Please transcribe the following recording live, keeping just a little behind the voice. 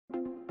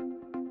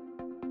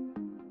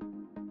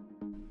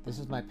This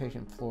is my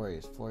patient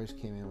Flores. Flores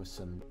came in with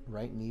some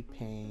right knee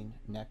pain,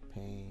 neck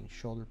pain,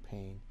 shoulder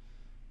pain,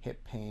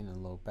 hip pain,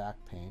 and low back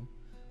pain.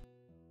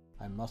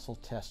 I muscle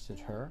tested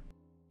her,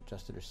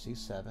 adjusted her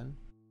C7,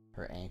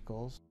 her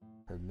ankles,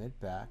 her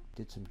mid-back,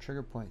 did some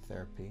trigger point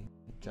therapy,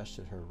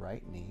 adjusted her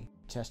right knee,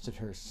 tested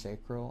her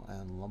sacral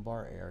and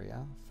lumbar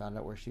area, found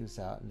out where she was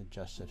at and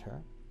adjusted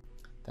her.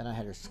 Then I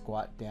had her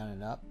squat down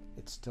and up.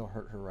 It still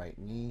hurt her right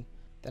knee.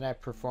 Then I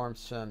performed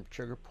some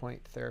trigger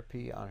point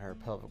therapy on her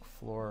pelvic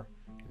floor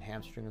and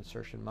hamstring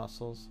insertion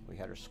muscles. We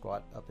had her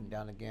squat up and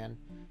down again,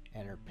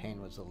 and her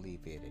pain was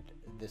alleviated.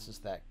 This is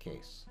that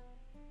case.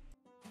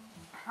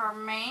 Her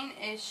main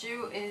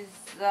issue is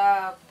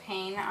the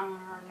pain on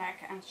her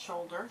neck and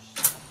shoulders.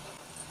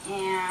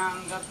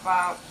 And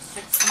about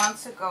 6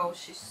 months ago,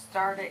 she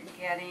started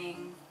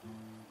getting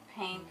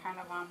pain kind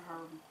of on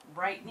her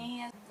right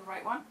knee, the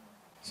right one.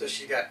 So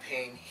she got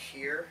pain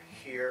here,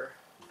 here.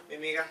 Mi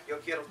amiga, yo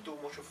quiero tú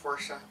mucho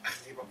fuerza.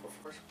 Arriba, por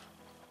fuerza.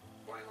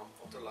 Bueno,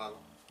 otro lado.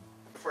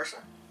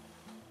 Fuerza.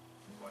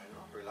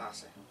 Bueno,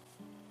 relájese.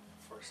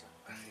 Fuerza.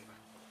 Arriba.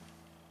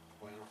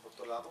 Bueno,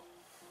 otro lado.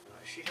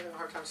 Is she having a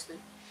hard time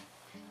sleeping?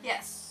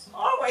 Yes.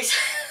 Always.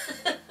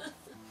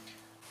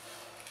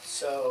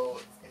 So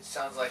it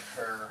sounds like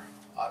her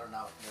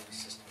autonomic nervous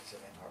system is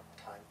having a hard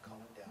time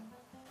calming down.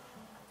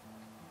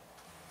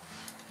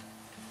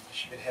 Has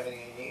she been having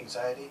any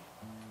anxiety,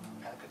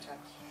 panic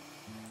attacks?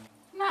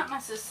 Not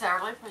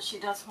necessarily, but she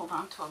does hold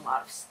on to a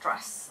lot of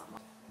stress.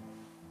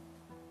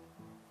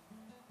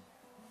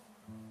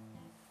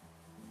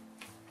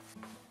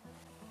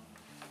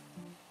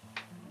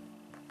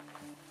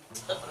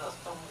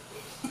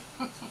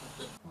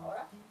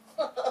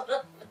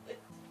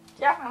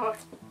 Ya, mejor.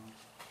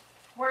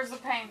 Where's the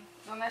pain?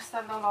 ¿Dónde está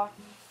el dolor?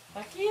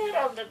 Aquí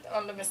era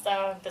donde me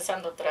estaba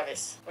empezando otra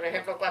vez. Por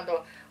ejemplo,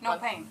 cuando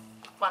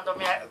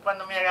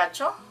me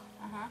agacho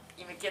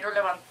y me quiero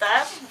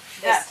levantar,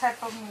 That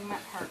type of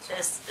movement hurts her.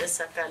 es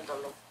acá el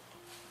dolor.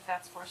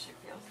 That's where she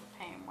feels the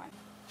pain when.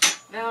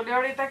 ¿Le dolió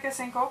ahorita que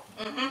 5?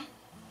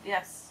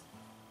 Yes,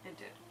 it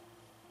did.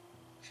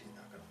 She's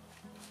not going to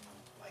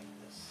like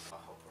this. I'll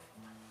help her.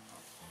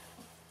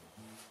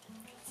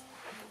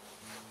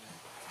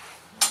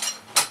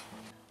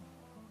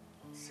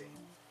 See.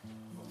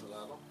 Otro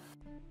lado.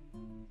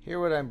 Here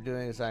what I'm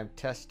doing is I'm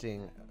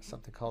testing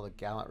something called a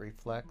gallant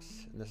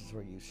reflex, and this is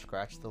where you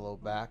scratch the low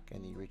back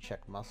and you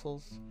recheck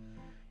muscles,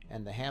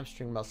 and the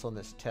hamstring muscle in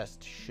this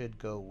test should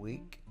go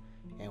weak,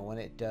 and when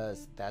it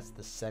does, that's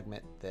the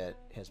segment that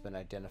has been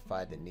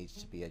identified that needs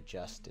to be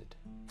adjusted.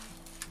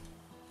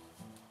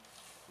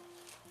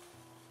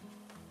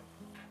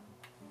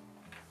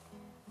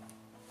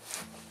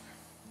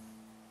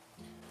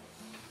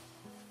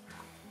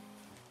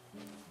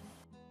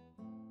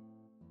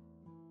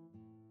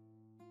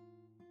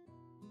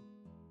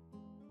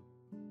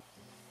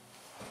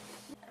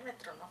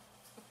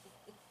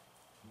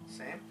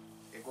 Same?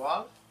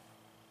 Igual?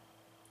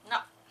 No.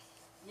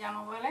 ¿Ya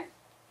no duele?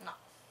 No.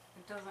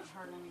 It doesn't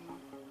hurt anymore.